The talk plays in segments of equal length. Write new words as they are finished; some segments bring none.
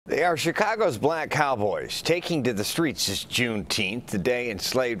They are Chicago's Black Cowboys. Taking to the streets this Juneteenth, the day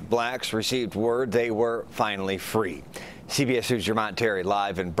enslaved blacks received word they were finally free. CBS News' Jermont Terry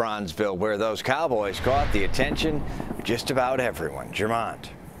live in Bronzeville, where those Cowboys caught the attention of just about everyone. Jermont.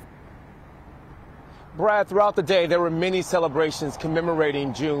 Brad, throughout the day, there were many celebrations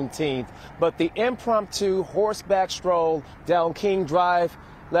commemorating Juneteenth, but the impromptu horseback stroll down King Drive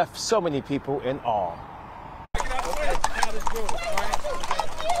left so many people in awe.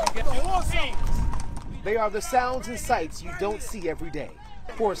 They are the sounds and sights you don't see every day.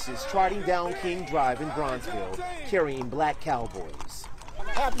 Horses trotting down King Drive in Bronzeville, carrying Black Cowboys.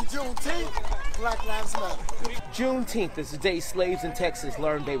 Happy Juneteenth, Black Lives Matter. Juneteenth is the day slaves in Texas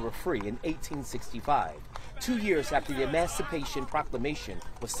learned they were free in 1865, 2 years after the Emancipation Proclamation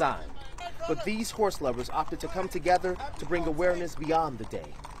was signed. But these horse lovers opted to come together to bring awareness beyond the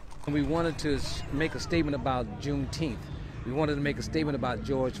day. We wanted to make a statement about Juneteenth. We wanted to make a statement about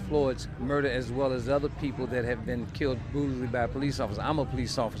George Floyd's murder, as well as other people that have been killed brutally by police officers. I'm a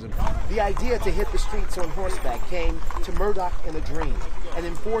police officer. The idea to hit the streets on horseback came to Murdoch in a dream. And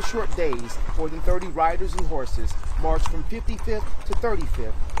in 4 short days, more than 30 riders and horses marched from 55th to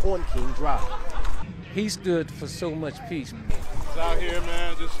 35th on King Drive. He stood for so much peace. It's out here,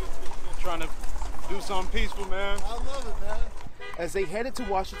 man, just trying to do something peaceful, man. I love it, man. As they headed to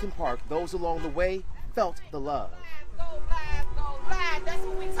Washington Park, those along the way felt the love. Go live, that's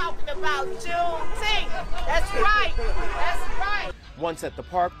what we're talking about, Juneteenth. That's right, that's right. Once at the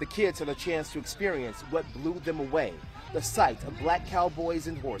park, the kids had a chance to experience what blew them away, the sight of Black Cowboys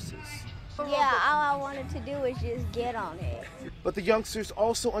and horses. Yeah, all I wanted to do was just get on it. But the youngsters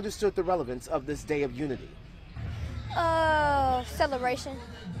also understood the relevance of this day of unity. Celebration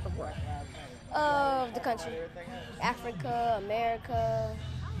of what? Of the country. Africa, America.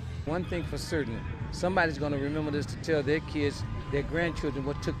 One thing for certain, somebody's going to remember this to tell their kids, their grandchildren,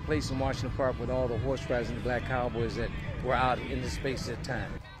 what took place in Washington Park with all the horse riders and the Black Cowboys that were out in the space at the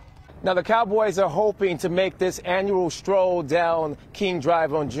time. Now, the Cowboys are hoping to make this annual stroll down King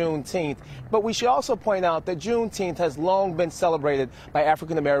Drive on Juneteenth, but we should also point out that Juneteenth has long been celebrated by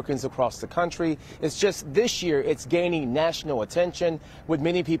African Americans across the country. It's just this year it's gaining national attention, with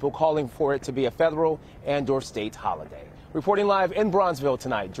many people calling for it to be a federal and/or state holiday. Reporting live in Bronzeville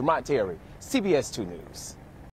tonight, Jermont Terry, CBS 2 News.